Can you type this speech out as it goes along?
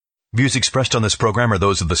Views expressed on this program are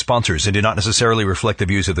those of the sponsors and do not necessarily reflect the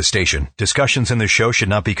views of the station. Discussions in this show should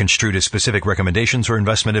not be construed as specific recommendations or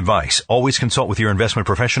investment advice. Always consult with your investment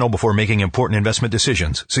professional before making important investment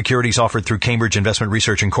decisions. Securities offered through Cambridge Investment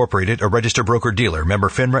Research Incorporated, a registered broker-dealer, member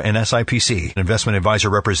FINRA and SIPC. Investment advisor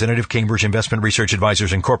representative, Cambridge Investment Research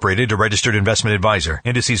Advisors Incorporated, a registered investment advisor.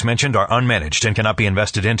 Indices mentioned are unmanaged and cannot be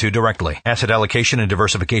invested into directly. Asset allocation and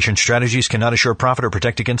diversification strategies cannot assure profit or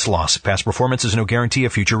protect against loss. Past performance is no guarantee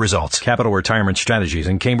of future results. Capital Retirement Strategies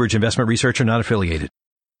and Cambridge Investment Research are not affiliated.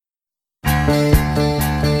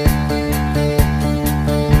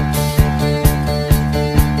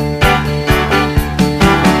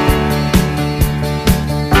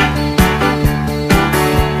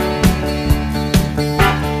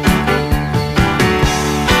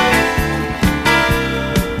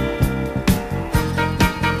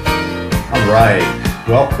 All right,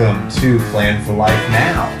 welcome to Plan for Life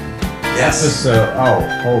Now. Yes.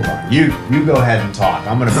 Hold on. You go ahead and talk.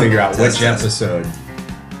 I'm going to figure out which episode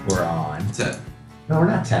we're on. No, we're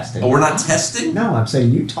not testing. Oh, we're not testing? No, I'm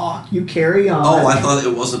saying you talk. You carry on. Oh, I thought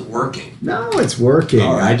it wasn't working. No, it's working.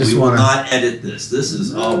 All right, we will not edit this. This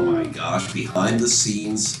is, oh my gosh, behind the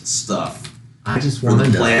scenes stuff. I just want to know.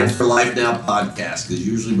 For the Plan for Life Now podcast, because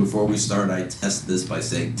usually before we start, I test this by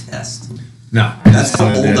saying test. No. That's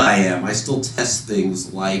how old I am. I still test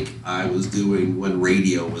things like I was doing when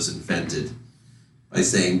radio was invented by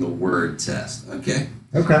saying the word test. Okay?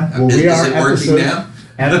 Okay. Well, is it working now?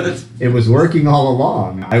 It was working all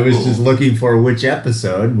along. I was just looking for which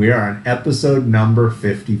episode. We are on episode number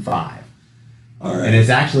 55. All right. And it's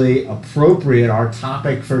actually appropriate. Our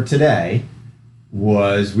topic for today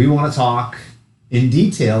was we want to talk in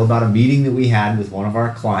detail about a meeting that we had with one of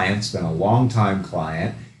our clients, been a long-time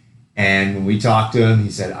client. And when we talked to him, he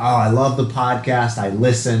said, I love the podcast. I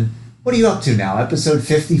listen. What are you up to now? Episode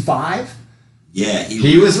 55? Yeah.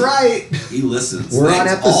 He was right. He listens. We're on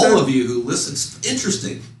episode. All of you who listen. It's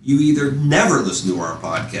interesting. You either never listen to our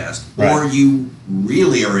podcast or you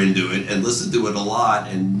really are into it and listen to it a lot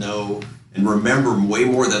and know and remember way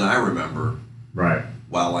more than I remember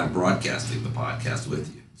while I'm broadcasting the podcast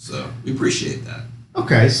with you. So we appreciate that.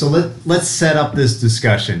 Okay, so let's set up this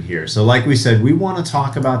discussion here. So like we said, we want to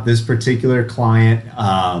talk about this particular client,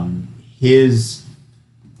 his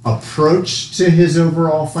approach to his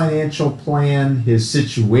overall financial plan, his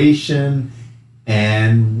situation,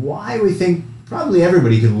 and why we think probably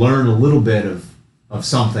everybody could learn a little bit of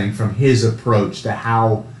something from his approach to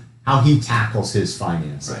how he tackles his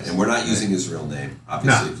finances. Right, and we're not using his real name,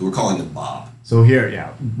 obviously. No. We're calling him Bob. So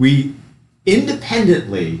here, we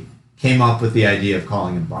independently came up with the idea of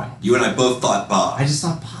calling him Bob. You and I both thought Bob. I just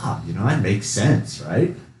thought Bob, that makes sense,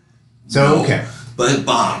 right? So, no, okay. But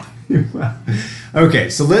Bob. Okay,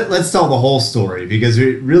 so let's tell the whole story, because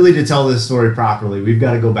to tell this story properly, we've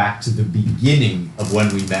got to go back to the beginning of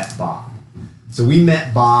when we met Bob. So we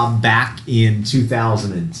met Bob back in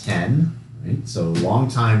 2010, right? So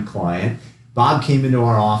longtime client. Bob came into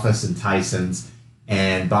our office in Tyson's,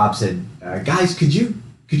 and Bob said, guys, could you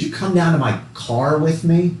come down to my car with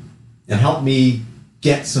me and help me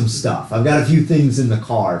get some stuff? I've got a few things in the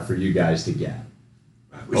car for you guys to get.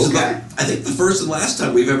 Which is I think the first and last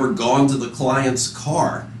time we've ever gone to the client's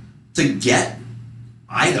car to get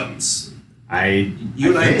items.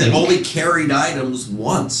 You and I only carried items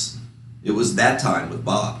once. It was that time with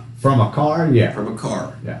Bob. From a car? Yeah. From a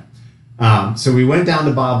car. Yeah. So we went down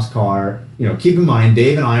to Bob's car. Keep in mind,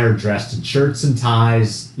 Dave and I are dressed in shirts and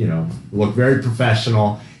ties, look very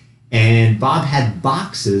professional. And Bob had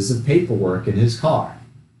boxes of paperwork in his car.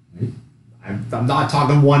 Right? I'm not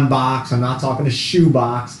talking one box. I'm not talking a shoe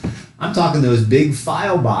box. I'm talking those big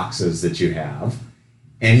file boxes that you have.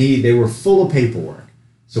 And they were full of paperwork.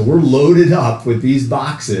 So we're loaded up with these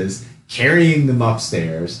boxes, carrying them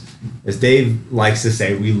upstairs. As Dave likes to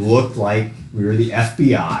say, we looked like we were the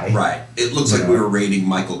FBI. Right. It looks like we were raiding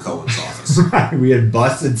Michael Cohen's office. Right. We had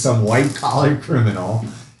busted some white-collar criminal,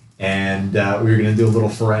 and we were going to do a little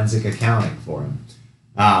forensic accounting for him.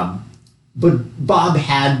 But Bob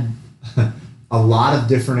had a lot of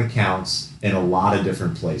different accounts in a lot of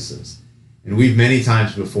different places. And we've many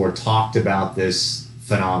times before talked about this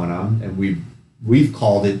phenomenon, and we've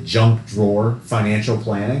called it junk drawer financial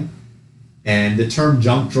planning. And the term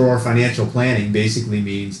junk drawer financial planning basically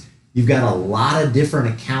means you've got a lot of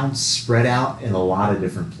different accounts spread out in a lot of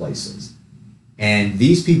different places. And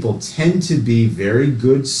these people tend to be very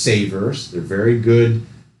good savers. They're very good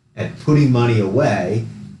at putting money away,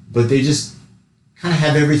 but they just kind of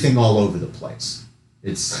have everything all over the place.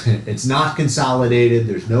 It's not consolidated.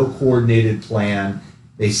 There's no coordinated plan.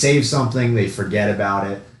 They save something, they forget about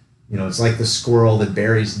it. it's like the squirrel that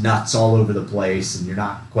buries nuts all over the place and you're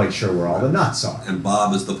not quite sure where all the nuts are. And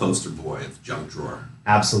Bob is the poster boy of junk drawer.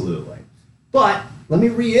 Absolutely. But let me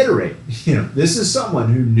reiterate, this is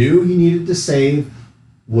someone who knew he needed to save,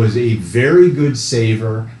 was a very good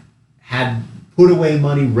saver, had put away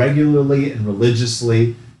money regularly and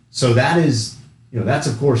religiously. So that is, that's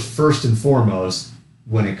of course first and foremost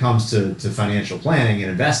when it comes to financial planning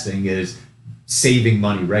and investing is saving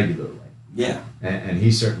money regularly. Yeah. And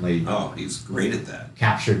he certainly he's great at that.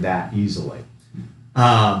 Captured that easily.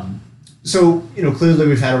 So, clearly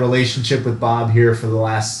we've had a relationship with Bob here for the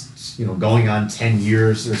last, going on 10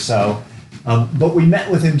 years or so. But we met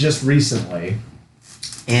with him just recently.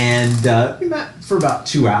 And we met for about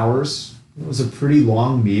 2 hours. It was a pretty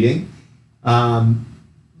long meeting. And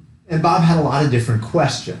Bob had a lot of different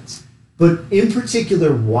questions. But in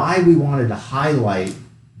particular, why we wanted to highlight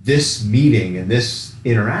this meeting and this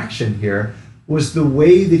interaction here was the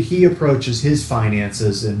way that he approaches his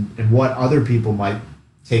finances and what other people might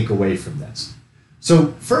take away from this.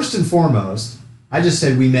 So first and foremost, I just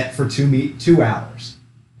said we met for 2 hours.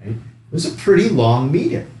 Right? It was a pretty long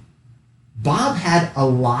meeting. Bob had a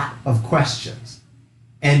lot of questions.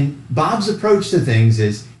 And Bob's approach to things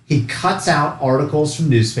is he cuts out articles from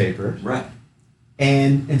newspapers. Right.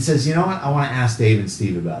 And says, you know what, I want to ask Dave and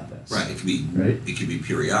Steve about this. Right. It could be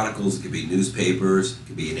periodicals, it could be newspapers, it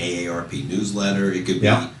could be an AARP newsletter, it could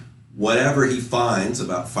be whatever he finds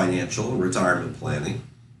about financial and retirement planning.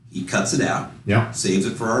 He cuts it out, saves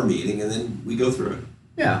it for our meeting, and then we go through it.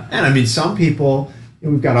 Yeah. And I mean, some people,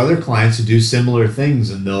 we've got other clients who do similar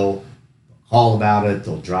things and they'll call about it,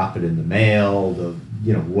 they'll drop it in the mail,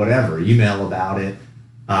 they'll, whatever, email about it.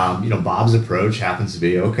 Bob's approach happens to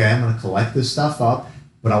be, okay, I'm going to collect this stuff up,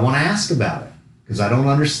 but I want to ask about it because I don't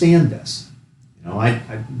understand this.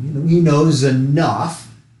 He knows enough,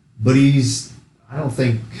 but I don't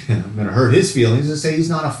think I'm going to hurt his feelings and say he's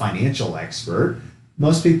not a financial expert.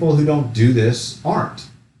 Most people who don't do this aren't,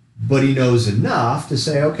 but he knows enough to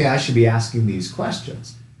say, okay, I should be asking these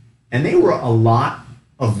questions. And they were a lot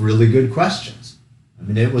of really good questions. I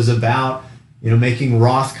mean, it was about making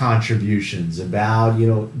Roth contributions, about,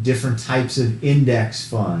 different types of index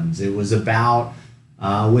funds. It was about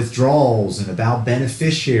withdrawals and about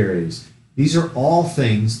beneficiaries. These are all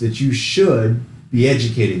things that you should be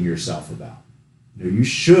educating yourself about. You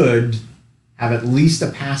should have at least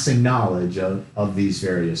a passing knowledge of these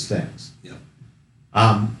various things.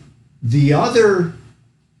 Yeah. The other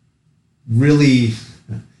really,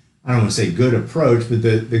 I don't want to say good approach, but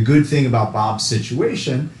the good thing about Bob's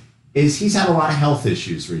situation is he's had a lot of health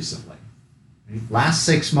issues recently. Last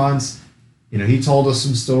 6 months, he told us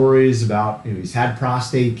some stories about, he's had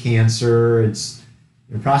prostate cancer. It's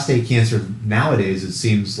prostate cancer nowadays, it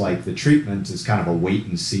seems like the treatment is kind of a wait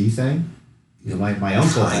and see thing. My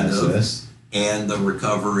uncle has this. And the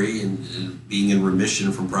recovery and being in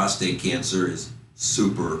remission from prostate cancer is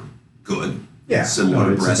super good. Yeah.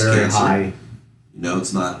 Similar to breast cancer. High.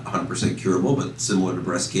 It's not 100% curable, but similar to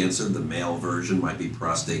breast cancer, the male version might be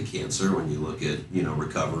prostate cancer when you look at,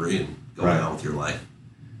 recovery and going on with your life.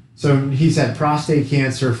 So he's had prostate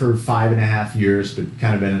cancer for 5.5 years, but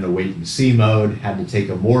kind of been in a wait and see mode, had to take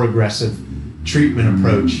a more aggressive treatment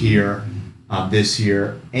approach here this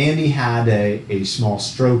year. And he had a small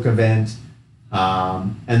stroke event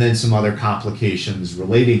and then some other complications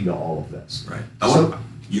relating to all of this. Right.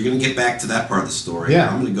 You're going to get back to that part of the story. Yeah.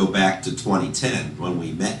 I'm going to go back to 2010 when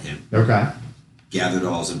we met him. Okay. Gathered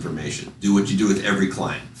all his information. Do what you do with every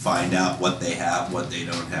client. Find out what they have, what they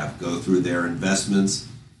don't have. Go through their investments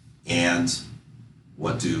and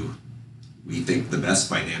what do we think the best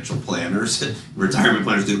financial planners, retirement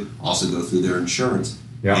planners do. Also go through their insurance.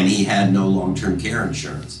 Yeah. And he had no long-term care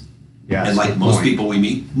insurance. Yeah. And like most people we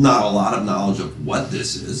meet, not a lot of knowledge of what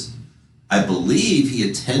this is. I believe he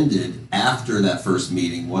attended after that first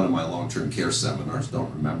meeting one of my long-term care seminars. Don't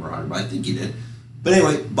remember, but I think he did. But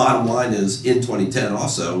anyway, bottom line is in 2010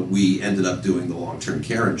 also, we ended up doing the long-term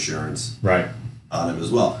care insurance on him as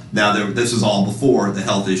well. Now, this was all before the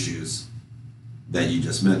health issues that you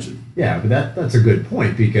just mentioned. Yeah, but that's a good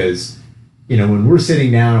point because, when we're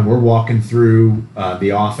sitting down and we're walking through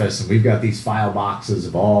the office and we've got these file boxes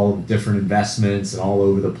of all different investments and all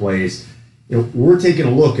over the place, we're taking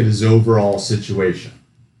a look at his overall situation.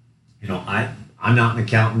 I'm not an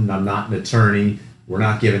accountant, I'm not an attorney, we're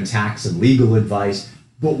not giving tax and legal advice,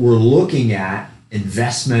 but we're looking at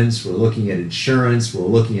investments, we're looking at insurance, we're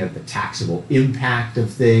looking at the taxable impact of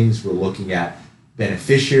things, we're looking at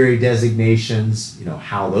beneficiary designations,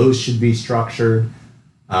 how those should be structured.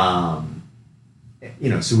 So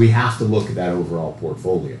we have to look at that overall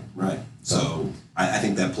portfolio. Right. So I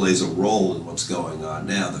think that plays a role in what's going on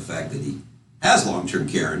now. The fact that he has long-term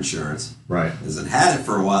care insurance, Right. hasn't had it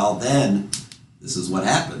for a while, then this is what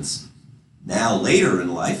happens. Now, later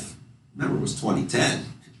in life, remember it was 2010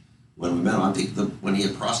 when we met him. I think when he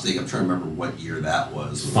had prostate, I'm trying to remember what year that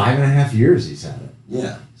was. 5.5 years he's had it.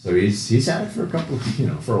 Yeah. So he's had it for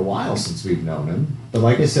for a while since we've known him. But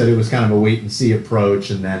like I said, it was kind of a wait and see approach,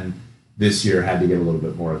 and then this year had to get a little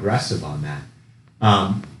bit more aggressive on that.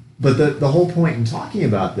 But the whole point in talking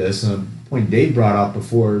about this, and the point Dave brought up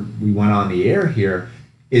before we went on the air here,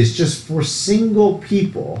 is just for single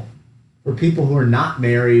people, for people who are not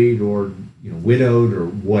married or widowed or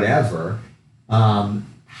whatever,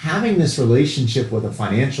 having this relationship with a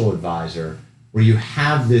financial advisor where you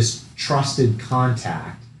have this trusted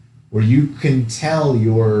contact, where you can tell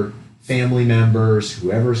your family members,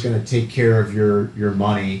 whoever's going to take care of your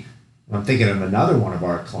money. I'm thinking of another one of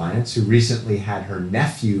our clients who recently had her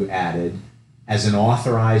nephew added as an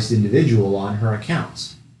authorized individual on her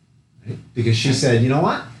accounts. Right? Because she said, you know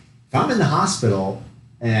what? If I'm in the hospital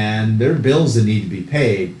and there are bills that need to be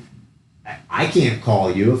paid, I can't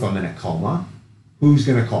call you if I'm in a coma. Who's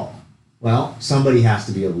going to call? Well, somebody has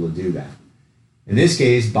to be able to do that. In this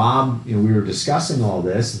case, Bob, we were discussing all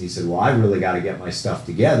this, and he said, well, I really got to get my stuff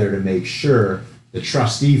together to make sure the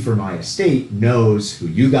trustee for my estate knows who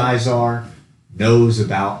you guys are, knows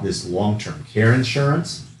about this long-term care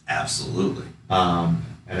insurance. Absolutely. And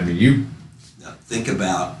I mean, Now, think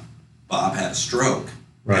about Bob had a stroke.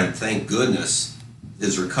 Right. And thank goodness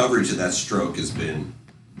his recovery to that stroke has been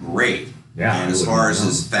great. Yeah, and as far as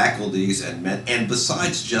his faculties and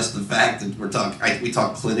besides just the fact that we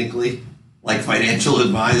talk clinically like financial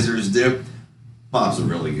advisors do, Bob's a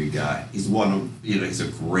really good guy. He's he's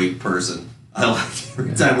a great person. I like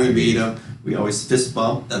every time we meet him, we always fist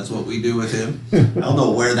bump. That's what we do with him. I don't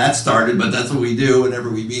know where that started, but that's what we do whenever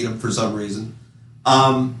we meet him for some reason.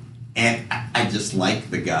 And I just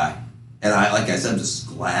like the guy. And like I said, I'm just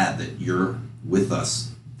glad that you're with us.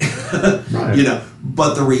 Right.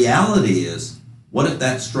 But the reality is, what if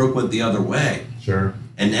that stroke went the other way? Sure.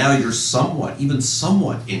 And now you're somewhat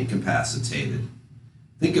incapacitated.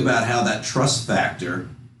 Think about how that trust factor,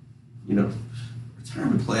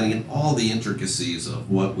 retirement planning and all the intricacies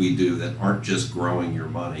of what we do that aren't just growing your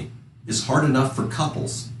money is hard enough for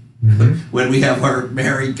couples when we have our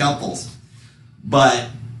married couples. But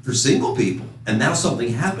for single people, and now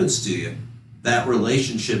something happens to you, that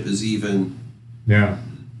relationship is even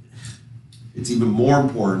it's even more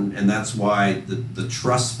important, and that's why the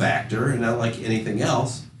trust factor, and not like anything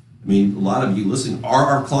else. I mean, a lot of you listening are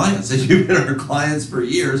our clients, and you've been our clients for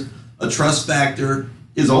years. A trust factor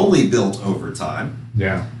is only built over time.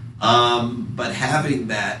 Yeah. But having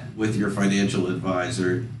that with your financial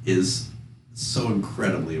advisor is so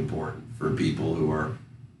incredibly important for people who are,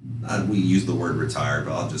 we use the word retired,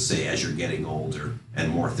 but I'll just say as you're getting older and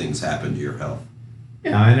more things happen to your health.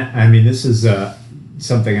 Yeah, and I mean, this is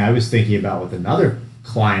something I was thinking about with another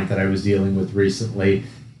client that I was dealing with recently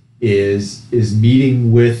is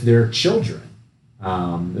meeting with their children.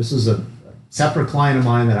 This is a separate client of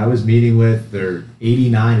mine that I was meeting with. They're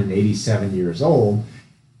 89 and 87 years old.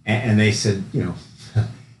 And they said,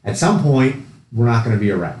 at some point, we're not going to be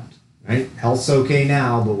around, right? Health's okay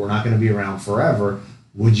now, but we're not going to be around forever.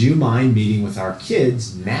 Would you mind meeting with our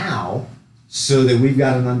kids now so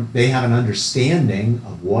that they have an understanding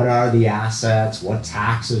of what are the assets, what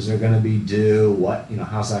taxes are going to be due,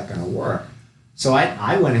 how's that going to work? So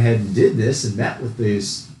I went ahead and did this and met with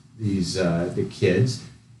the kids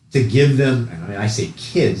to give them, and I mean, I say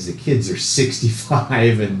kids, the kids are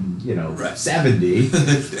 65 and, Right. 70,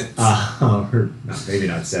 or maybe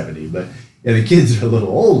not 70, but the kids are a little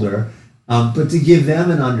older, but to give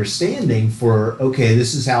them an understanding for, okay,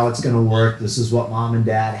 this is how it's going to work, this is what mom and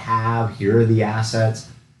dad have, here are the assets.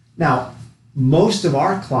 Now, most of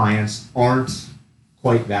our clients aren't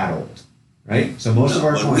quite that old, right? So most of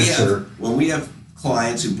our clients when we have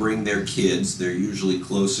clients who bring their kids, they're usually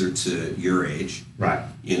closer to your age. Right.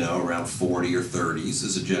 Around 40 or 30s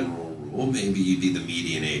is a general rule. Maybe you'd be the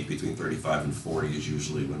median age between 35 and 40 is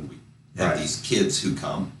usually when we have these kids who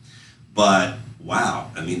come. But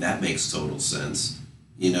wow, I mean, that makes total sense.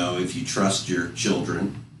 If you trust your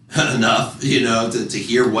children enough, to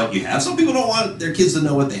hear what you have. Some people don't want their kids to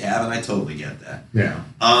know what they have, and I totally get that. Yeah.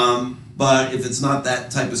 But if it's not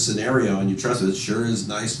that type of scenario and you trust it, it sure is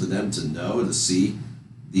nice for them to know, to see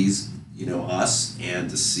these, us, and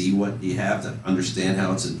to see what you have, to understand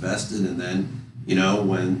how it's invested. And then,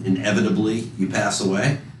 when inevitably you pass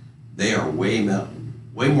away, they are way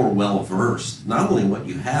more well-versed, not only in what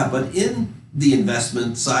you have, but in the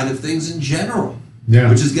investment side of things in general,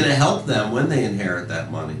 which is going to help them when they inherit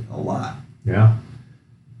that money a lot. Yeah.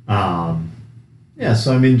 Yeah,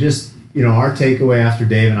 so I mean, just, our takeaway after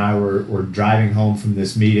Dave and I were driving home from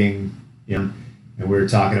this meeting, and we were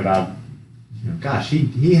talking about, gosh,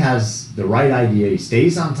 he has the right idea. He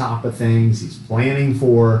stays on top of things. He's planning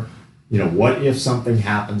for, what if something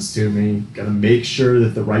happens to me? Got to make sure that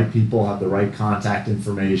the right people have the right contact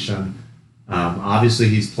information. Obviously,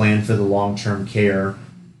 he's planned for the long-term care,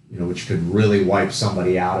 which could really wipe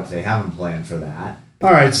somebody out if they haven't planned for that.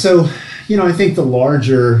 All right, so, I think the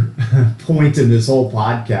larger point in this whole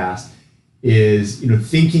podcast is,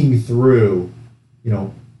 thinking through,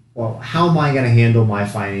 well, how am I going to handle my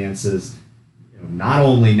finances, not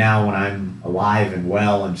only now when I'm alive and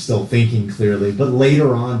well and still thinking clearly, but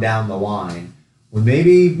later on down the line, when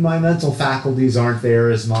maybe my mental faculties aren't there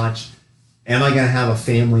as much. Am I going to have a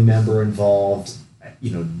family member involved?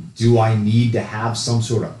 Do I need to have some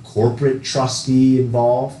sort of corporate trustee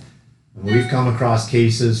involved? And we've come across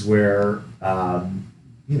cases where,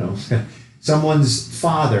 someone's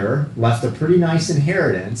father left a pretty nice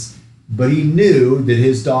inheritance, but he knew that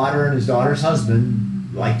his daughter and his daughter's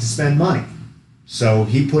husband liked to spend money. So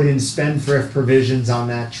he put in spendthrift provisions on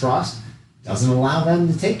that trust. Doesn't allow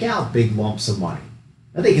them to take out big lumps of money.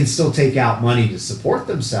 Now they can still take out money to support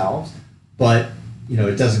themselves, but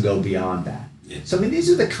it doesn't go beyond that. Yeah. So I mean, these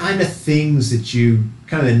are the kind of things that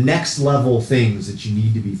kind of the next level things that you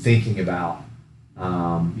need to be thinking about,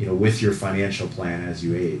 with your financial plan as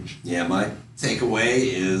you age. Yeah, my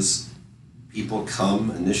takeaway is people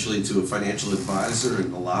come initially to a financial advisor,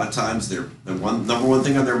 and a lot of times the number one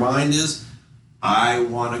thing on their mind is, I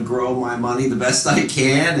want to grow my money the best I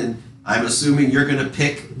can, and I'm assuming you're going to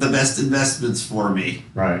pick the best investments for me,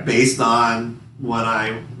 right, based on what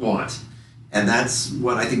I want. And that's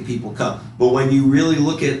what I think people come. But when you really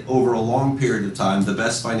look at over a long period of time, the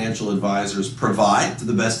best financial advisors provide to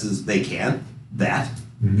the best as they can that.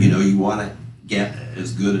 Mm-hmm. You want to get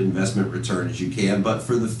as good an investment return as you can, but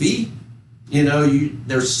for the fee,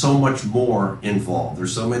 there's so much more involved.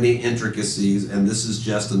 There's so many intricacies, and this is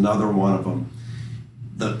just another one of them.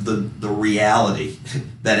 The reality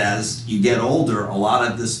that as you get older, a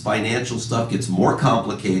lot of this financial stuff gets more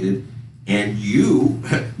complicated, and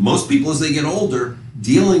most people as they get older,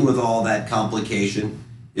 dealing with all that complication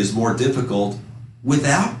is more difficult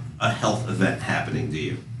without a health event happening to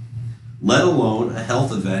you, let alone a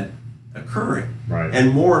health event occurring. Right.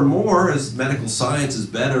 And more as medical science is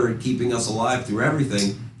better at keeping us alive through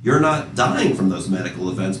everything, you're not dying from those medical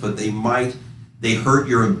events, but they hurt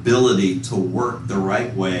your ability to work the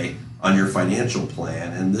right way on your financial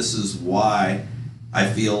plan. And this is why I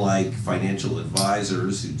feel like financial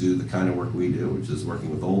advisors who do the kind of work we do, which is working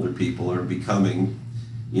with older people, are becoming,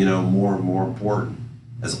 more and more important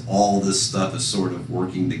as all this stuff is sort of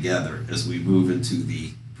working together as we move into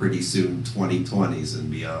the pretty soon 2020s and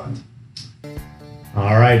beyond.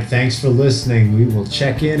 All right, thanks for listening. We will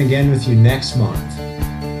check in again with you next month.